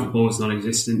movement off the ball was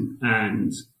non-existent,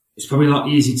 and it's probably a lot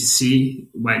easier to see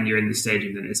when you're in the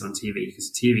stadium than it is on TV,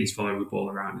 because the TV is following the ball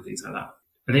around and things like that.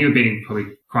 I think we're being probably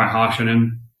quite harsh on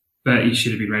him, but he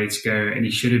should have been ready to go, and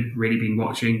he should have really been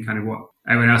watching kind of what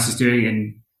everyone else is doing,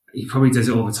 and he probably does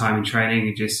it all the time in training.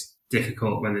 It's just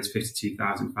difficult when there's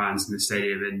 52,000 fans in the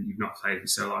stadium and you've not played for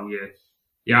so long.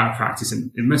 You're out of practice,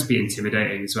 and it must be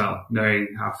intimidating as well, knowing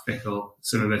how fickle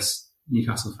some of us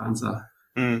Newcastle fans are.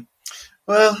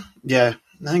 Well, yeah,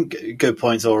 I think good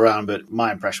points all around, but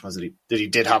my impression was that he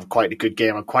did have quite a good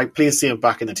game. I'm quite pleased to see him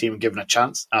back in the team and given a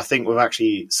chance. I think we've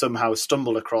actually somehow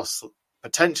stumbled across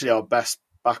potentially our best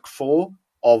back four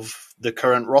of the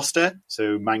current roster.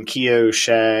 So Manquillo,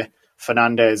 Schär,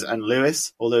 Fernandez and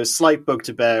Lewis, although slight bug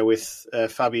to bear with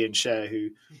Fabian Schär, who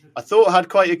I thought had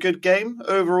quite a good game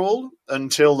overall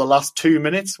until the last 2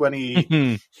 minutes when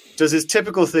he does his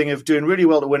typical thing of doing really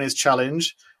well to win his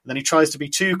challenge. And then he tries to be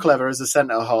too clever as a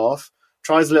centre-half,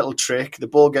 tries a little trick, the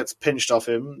ball gets pinched off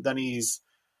him, then he's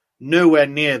nowhere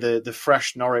near the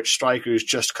fresh Norwich striker who's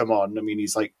just come on. I mean,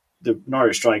 he's like, the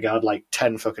Norwich striker had like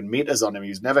 10 fucking meters on him. He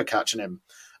was never catching him.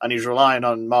 And he's relying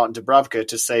on Martin Dubravka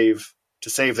to save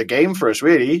the game for us,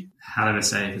 really. Hell of a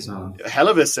save as well. A hell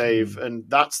of a save, and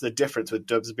that's the difference with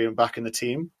Dubs being back in the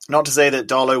team. Not to say that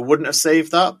Darlow wouldn't have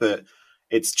saved that, but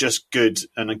it's just good.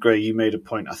 And I agree, you made a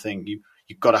point. I think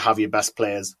you've got to have your best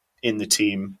players in the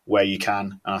team where you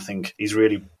can. And I think he's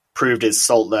really proved his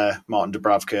salt there, Martin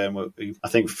Dubravka. And I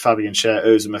think Fabian Schär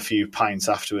owes him a few pints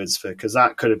afterwards, because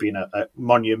that could have been a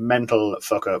monumental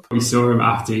fuck up. We saw him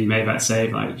after he made that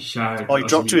save, like Schär. Oh, he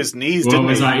dropped to his knees, didn't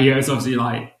he? Like, he was obviously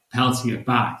like pelting it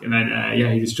back, and then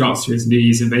he just drops to his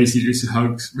knees and basically just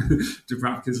hugs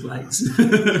Dubravka's legs.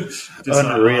 Just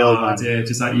unreal, like, man. Dear.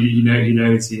 Just like he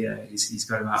knows he's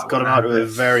got him out. He's got him out with a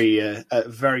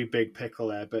very big pickle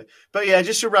there. But yeah,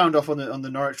 just to round off on the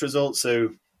Norwich result.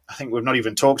 So I think we've not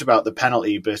even talked about the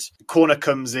penalty, but corner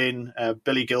comes in.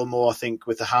 Billy Gilmore, I think,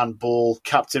 with the handball.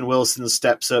 Captain Wilson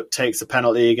steps up, takes the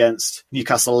penalty against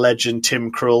Newcastle legend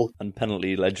Tim Krul. And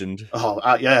penalty legend. Oh,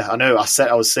 yeah, I know.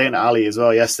 I was saying to Ali as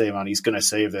well yesterday, man, he's going to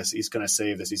save this. He's going to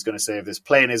save this. He's going to save this.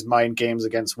 Playing his mind games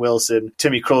against Wilson.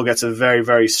 Timmy Krul gets a very,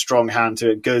 very strong hand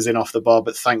to it, goes in off the bar,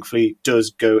 but thankfully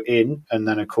does go in. And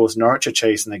then, of course, Norwich are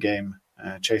chasing the game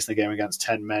against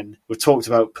 10 men. We've talked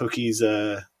about Pookie's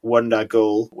wonder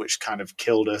goal, which kind of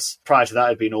killed us. Prior to that, it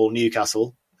had been all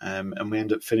Newcastle, and we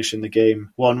end up finishing the game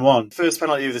 1-1. First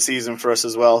penalty of the season for us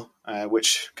as well,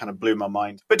 which kind of blew my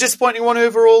mind. But disappointing one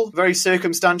overall, very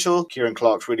circumstantial. Kieran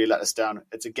Clark's really let us down.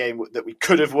 It's a game that we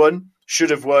could have won, should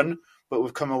have won, but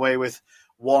we've come away with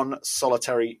one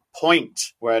solitary point,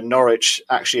 where Norwich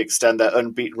actually extend their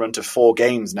unbeaten run to 4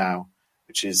 games now,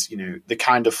 which is, the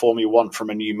kind of form you want from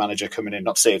a new manager coming in.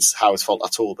 Not to say it's Howard's fault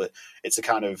at all, but it's the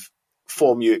kind of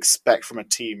form you expect from a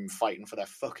team fighting for their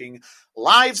fucking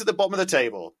lives at the bottom of the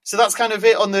table. So that's kind of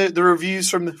it on the reviews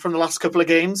from the last couple of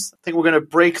games. I think we're going to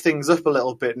break things up a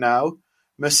little bit now.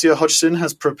 Monsieur Hodgson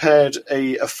has prepared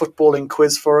a footballing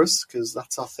quiz for us, because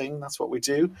that's our thing. That's what we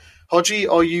do. Hodgie,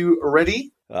 are you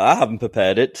ready? I haven't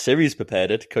prepared it. Siri's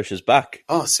prepared it. Kush is back.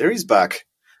 Oh, Siri's back.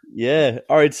 Yeah.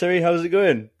 All right, Siri, how's it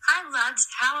going? Hi, lads.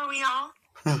 How are we all?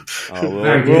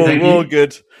 We're all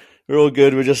good. We're all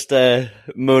good. We're just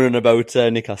moaning about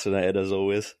Newcastle United as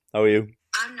always. How are you?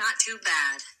 I'm not too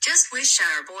bad. Just wish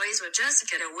our boys would just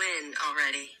get a win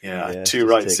already. Yeah, too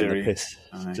right, Siri.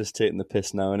 Right. Just taking the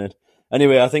piss now, innit?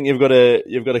 Anyway, I think you've got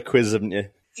a quiz, haven't you?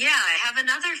 Yeah, I have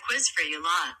another quiz for you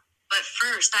lot. But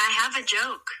first, I have a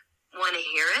joke. Want to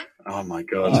hear it? Oh my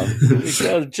god! You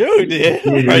got a joke, do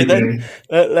you? Right then,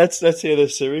 let's hear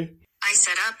this, Siri. I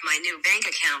set up my new bank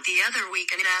account the other week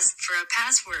and it asked for a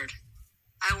password.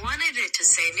 I wanted it to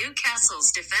say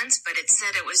Newcastle's defense, but it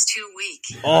said it was too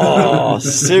weak. Oh,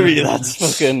 Siri, that's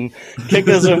fucking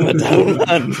kickers on the down,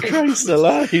 man. Christ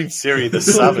alive. Siri the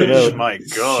savage, my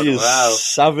God, she is wow.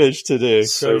 savage today.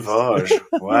 Sauvage.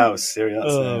 Wow, Siri,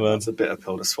 that's a bitter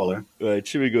pill to swallow. Right,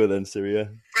 should we go then, Siri? Yeah?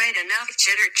 Right, enough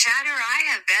chitter-chatter. I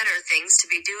have better things to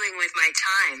be doing with my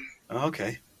time. Oh,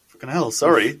 okay. Fucking hell,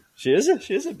 sorry. She is a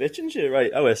bitch, isn't she?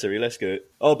 Right, Siri, let's go.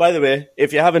 Oh, by the way,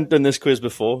 if you haven't done this quiz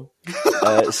before,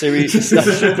 Siri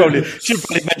should probably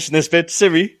mention this bit.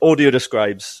 Siri audio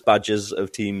describes badges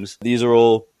of teams. These are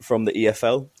all from the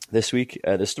EFL this week.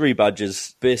 There's 3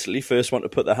 badges. Basically, first one to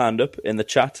put their hand up in the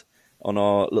chat on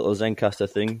our little Zencaster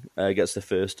thing gets the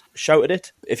first shout at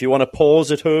it. If you want to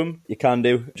pause at home, you can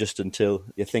do, just until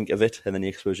you think of it, and then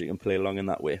you suppose you can play along in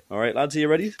that way. All right, lads, are you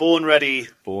ready? Born ready.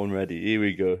 Born ready. Here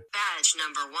we go. Badge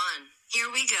number 1. Here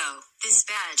we go. This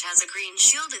badge has a green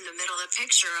shield in the middle, a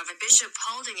picture of a bishop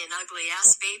holding an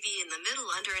ugly-ass baby in the middle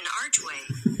under an archway.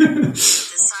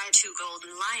 The side 2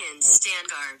 golden lions stand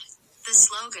guard. The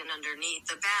slogan underneath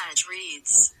the badge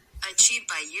reads, "Achieved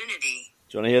by unity."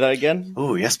 Do you want to hear that again?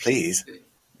 Oh, yes, please.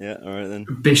 Yeah, all right then.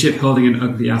 Bishop holding an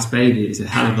ugly-ass baby is a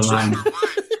hell of a line.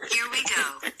 Here we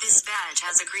go. This badge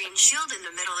has a green shield in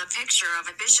the middle, a picture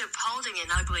of a bishop holding an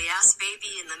ugly-ass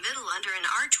baby in the middle under an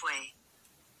archway.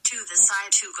 To the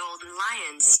side 2 golden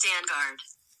lions stand guard.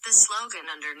 The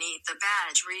slogan underneath the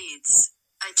badge reads,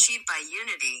 "Achieved by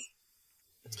unity."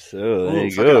 So, there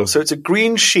you go. So it's a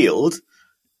green shield.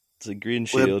 It's a green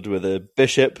shield with a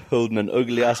bishop holding an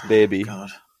ugly-ass baby.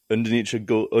 God. Underneath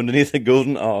a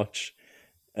golden arch,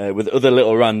 with other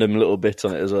little random little bits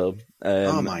on it as well.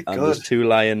 Oh my And God. there's 2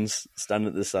 lions standing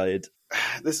at the side.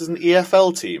 This is an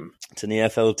EFL team. It's an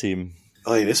EFL team.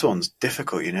 Oh, this one's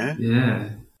difficult, you know? Yeah.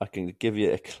 I can give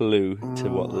you a clue to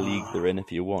what league they're in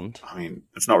if you want. I mean,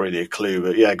 it's not really a clue,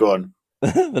 but yeah, go on.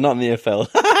 They're not in the EFL.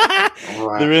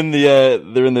 Right. They're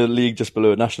in the league just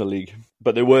below National League,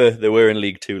 but they were in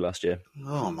League 2 last year.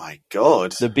 Oh my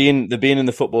God. They've been in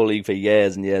the Football League for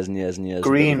years and years and years and years.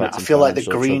 Green. But they've had I some feel like the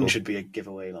financial green trouble. should be a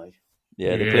giveaway. Like,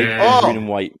 Yeah, they Yeah. play Oh. green and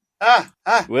white.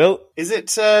 Well, Well, is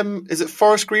it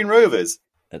Forest Green Rovers?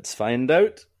 let's find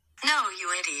out. No, you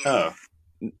idiot. Oh,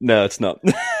 No, it's not.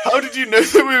 how did you know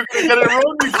that we were going to get it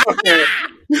wrong? You fucker.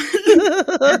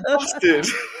 You bastard.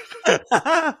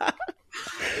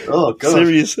 Oh God.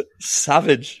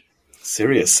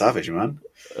 Serious savage, man.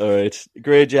 All right,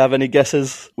 Gray, do you have any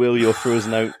guesses? Will, you're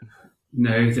frozen out.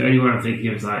 No, the only one I'm thinking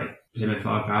of is like Plymouth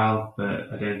Argyle,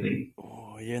 but I don't think.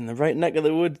 Oh, you're in the right neck of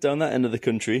the woods down that end of the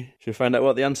country. Should we find out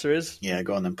what the answer is? Yeah,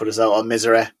 go on then. Put us out on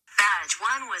misery. Badge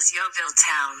 1 was Yeovil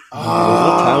Town.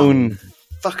 Oh, Town.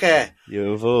 fucker.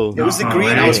 Yeovil. It was the Oh, green.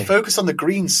 I way. was focused on the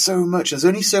green so much. There's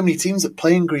only so many teams that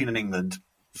play in green in England.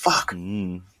 Fuck.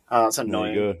 Mm, Oh, that's there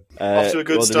annoying. you go. Off to a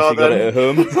good well, start then. then. If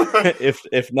you got it at home,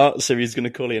 if not, Siri's going to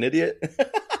call you an idiot.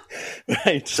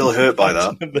 Right. Still hurt by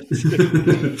that. Number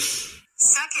 2.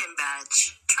 Second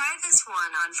badge. Try this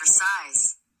one on for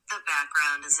size. The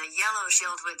background is a yellow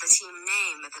shield with the team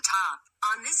name at the top.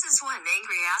 On this is one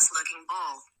angry ass looking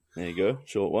bull. There you go.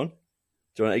 Short one. Do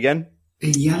you want it again? A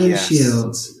yellow Yes.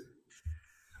 shield.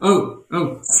 Oh.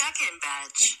 Second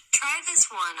badge. Try this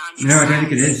one on for No, I size. don't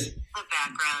think it is. The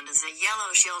background is a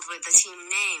yellow shield with the team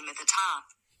name at the top.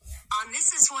 On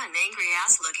this is one angry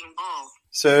ass looking bull.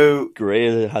 So,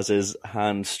 Gray has his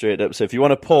hand straight up. So if you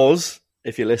want to pause,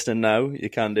 if you're listening now, you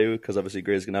can do, because obviously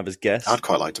Gray's going to have his guess. I'd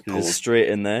quite like to He's pause. straight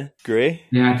in there. Gray?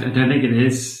 Yeah, I don't think it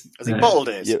is. Has he bottled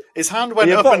it? Yeah. His hand went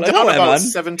Yeah, up and bottle it. down Come on, about man.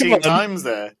 17 Come on. times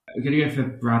there. I'm going to go for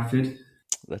Bradford.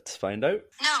 Let's find out.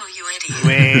 No, you idiot.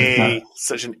 Way,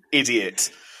 such an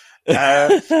idiot.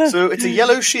 So it's a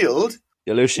yellow shield.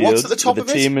 Yellow shield. What's at the top with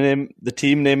of it? The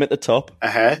team name at the top.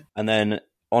 Uh-huh. And then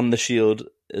on the shield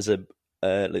is a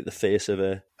like the face of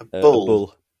a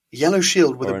bull. Yellow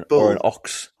shield with a bull. or an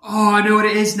ox. Oh, I know what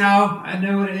it is now. I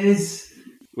know what it is.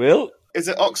 Will? Is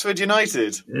it Oxford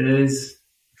United? It is.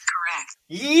 Correct.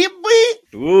 Yeah,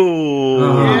 boy. Ooh.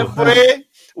 Oh. Yeah, boy.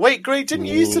 Wait, Gray, didn't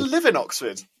you used to live in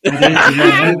Oxford? I did,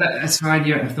 yeah, that's why I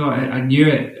knew it. I thought I knew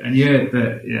it,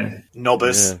 but yeah,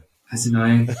 Nobbers. Yeah. that's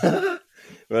annoying.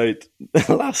 Right.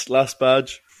 last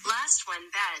badge. Last one,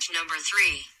 badge number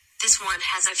 3. This one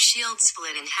has a shield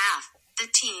split in half. The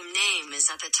team name is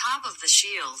at the top of the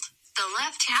shield. The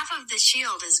left half of the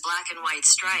shield is black and white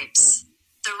stripes.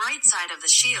 The right side of the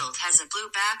shield has a blue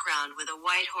background with a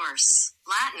white horse.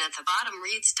 Latin at the bottom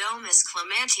reads Domus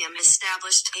Clementium,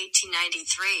 established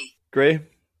 1893. Gray,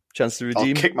 chance to I'll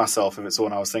redeem. kick myself if it's the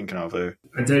one I was thinking of. Who?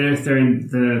 I don't know if they're in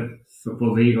the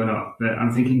Football League or not, but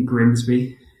I'm thinking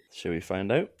Grimsby. Shall we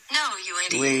find out? No, you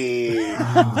idiot.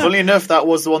 Funnily enough, that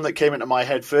was the one that came into my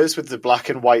head first with the black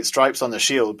and white stripes on the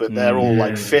shield, but they're all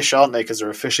like fish, aren't they? Because they're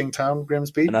a fishing town,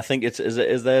 Grimsby. And I think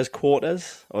is theirs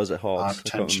quarters or is it horse? I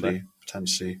can't remember.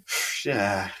 Potentially.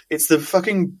 Yeah. It's the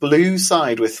fucking blue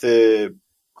side with the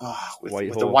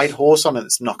White the horse. white horse on it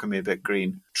that's knocking me a bit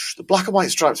green. The black and white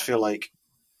stripes feel like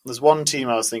there's one team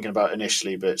I was thinking about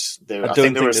initially, but I I don't think they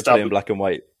were they're playing established. black and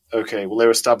white. Okay, well they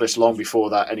were established long before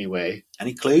that anyway.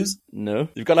 Any clues? No,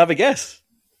 you've got to have a guess.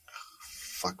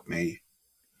 Fuck me.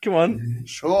 Come on,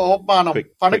 Sure, man. I'm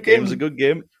quick panicking. game's a good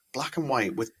game. Black and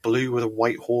white with blue with a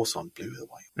white horse on. Blue with a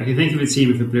white. I can think of a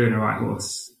team with a blue and a white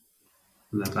horse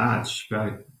on their badge,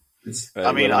 but it's Right,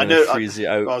 I mean, well, I I'm gonna know. freeze you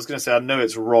I out. was going to say I know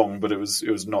it's wrong, but it was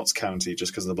Notts County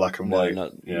just because of the black and No, white.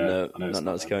 not I know it's not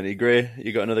Notts them. County. Gray,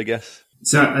 you got another guess?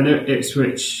 so I know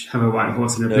Ipswich have a white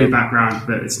horse and a blue background,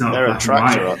 but it's not They're a black and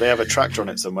tractor. white. They have a tractor on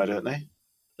it somewhere, don't they?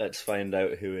 Let's find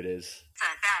out who it is.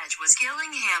 That badge was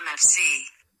Gillingham FC.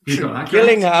 You got that?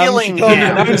 Gillingham. Gillingham. You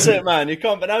can't pronounce it, man. You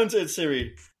can't pronounce it,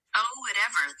 Siri. Oh,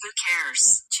 whatever. Who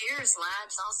cares? Cheers,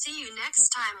 lads. I'll see you next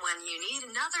time when you need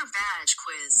another badge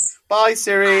quiz. Bye, Bye,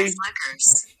 Siri.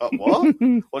 Flickers. What?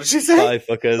 What did she say? Bye,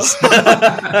 fuckers.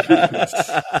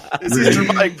 It's these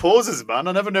dramatic pauses, man.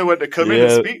 I never know when to come in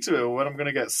Yeah. and speak to her or when I'm going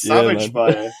to get savaged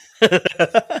man. by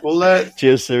her. Well,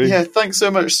 Cheers, Siri. yeah, thanks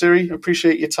so much, Siri.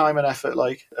 Appreciate your time and effort,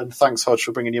 and thanks, Hodge,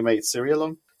 for bringing your mate Siri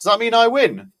along. Does that mean I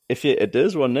win? It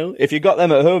does 1-0. If you got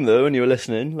them at home though, and you were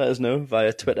listening, let us know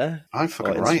via Twitter, I'm or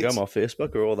fucking Instagram, right. or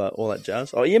Facebook, or all that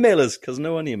jazz, or email us because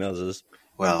no one emails us.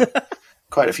 Well,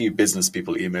 quite a few business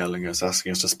people emailing us,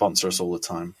 asking us to sponsor us all the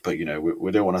time. But,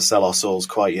 we don't want to sell our souls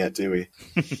quite yet, do we?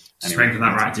 Just waiting for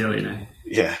that right deal,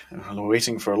 Yeah, we're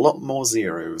waiting for a lot more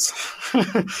zeros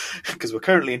because we're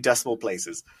currently in decimal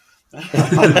places. But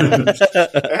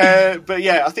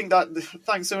yeah, I think that.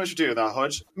 Thanks so much for doing that,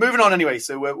 Hodge. Moving on anyway.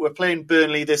 So we're playing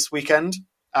Burnley this weekend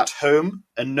at home.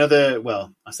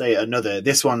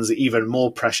 This one's even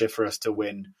more pressure for us to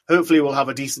win. Hopefully we'll have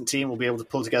a decent team. We'll be able to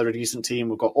pull together a decent team.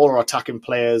 We've got all our attacking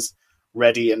players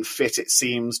ready and fit, it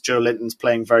seems. Joe Linton's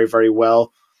playing very, very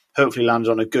well. Hopefully land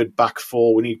on a good back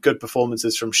four. We need good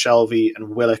performances from Shelvey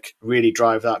and Willock. Really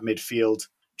drive that midfield.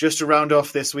 Just to round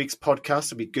off this week's podcast,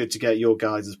 it'd be good to get your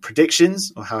guys'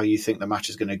 predictions or how you think the match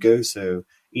is going to go. So,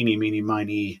 eeny, meeny,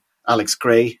 miny, Alex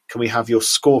Gray, can we have your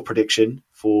score prediction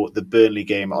for the Burnley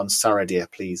game on Saturday,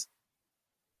 please?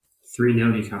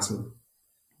 3-0 Newcastle.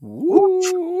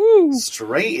 Woo!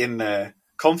 Straight in there.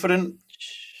 Confident?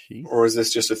 Jeez. Or is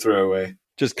this just a throwaway?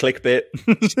 Just clickbait.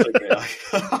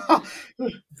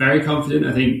 Very confident.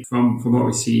 I think from what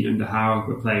we've seen under Howe,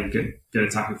 we're playing good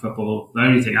attacking football. The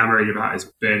only thing I'm worried about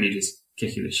is Burnley just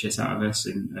kicking the shit out of us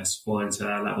and us falling to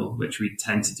their level, which we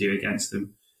tend to do against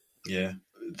them. Yeah.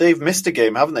 They've missed a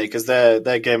game, haven't they? Because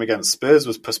their game against Spurs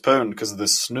was postponed because of the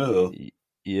snow.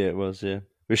 Yeah, it was, yeah.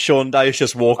 With Sean Dyche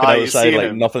just walking outside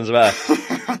like nothing's there.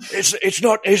 It's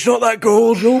not that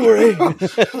gold, don't worry.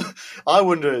 I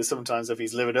wonder sometimes if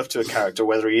he's living up to a character,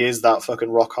 whether he is that fucking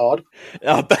rock hard.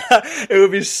 I bet it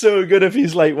would be so good if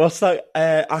he's like, what's that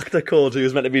actor called who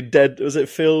was meant to be dead? Was it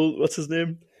Phil? What's his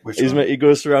name? He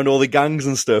goes around all the gangs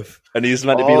and stuff, and he's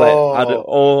meant to be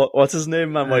what's his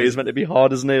name, man? Where he's meant to be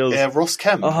hard as nails. Yeah, Ross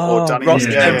Kemp. Or Danny Ross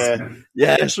Kemp.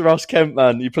 Yes, Ross Kemp,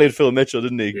 man. He played Phil Mitchell,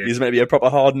 didn't he? Yeah. He's meant to be a proper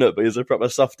hard nut, but he's a proper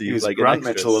softie. He was like Grant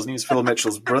Mitchell, wasn't he? He was Phil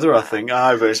Mitchell's brother, I think.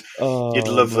 But you'd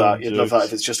love that. You'd love that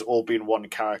if it's just all been one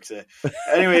character.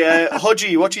 Anyway,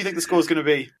 Hodgie, what do you think the score's going to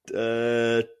be?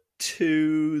 2-0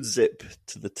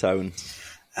 to the Town.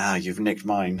 You've nicked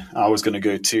mine. I was going to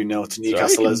go 2-0 to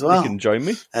Newcastle as well. You can join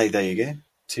me. Hey, there you go.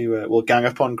 We'll gang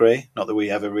up on Gray. Not that we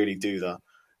ever really do that.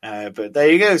 But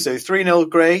there you go. So 3-0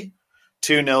 Gray,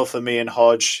 2-0 for me and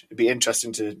Hodge. It'd be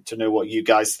interesting to know what you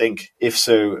guys think. If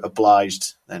so,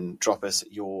 obliged, then drop us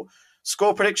your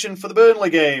score prediction for the Burnley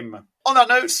game. On that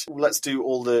note, let's do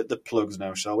all the plugs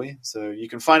now, shall we? So you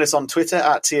can find us on Twitter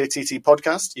at TOTT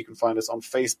Podcast. You can find us on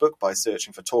Facebook by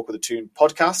searching for Talk with a Tune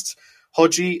Podcast.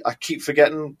 Hodgie, I keep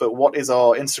forgetting, but what is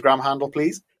our Instagram handle,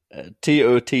 please?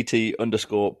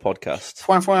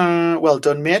 TOTT_podcast. Well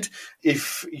done, mate.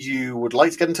 If you would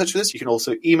like to get in touch with us, you can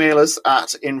also email us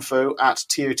at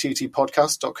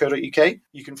info@tottpodcast.co.uk.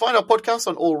 You can find our podcast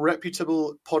on all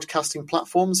reputable podcasting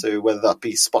platforms, so whether that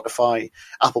be Spotify,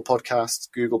 Apple Podcasts,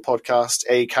 Google Podcasts,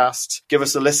 Acast. Give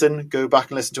us a listen. Go back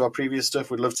and listen to our previous stuff.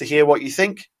 We'd love to hear what you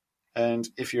think. And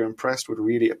if you're impressed, would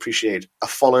really appreciate a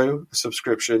follow, a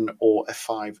subscription, or a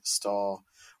 5-star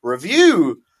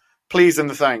review. Please and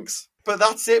thanks. But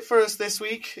that's it for us this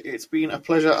week. It's been a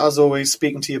pleasure, as always,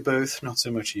 speaking to you both. Not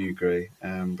so much you, Gray.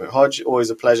 But Hodge, always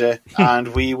a pleasure. And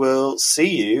we will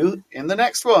see you in the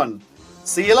next one.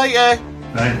 See you later.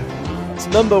 Bye. It's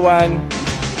number one.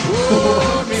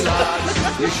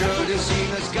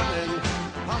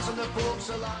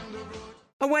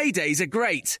 Away days are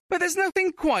great, but there's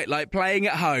nothing quite like playing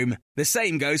at home. The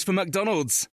same goes for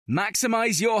McDonald's.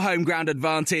 Maximise your home ground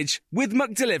advantage with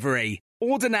McDelivery.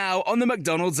 Order now on the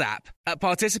McDonald's app. At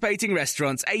participating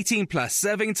restaurants, 18 plus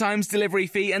serving times, delivery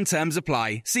fee and terms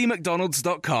apply. See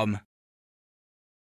mcdonalds.com.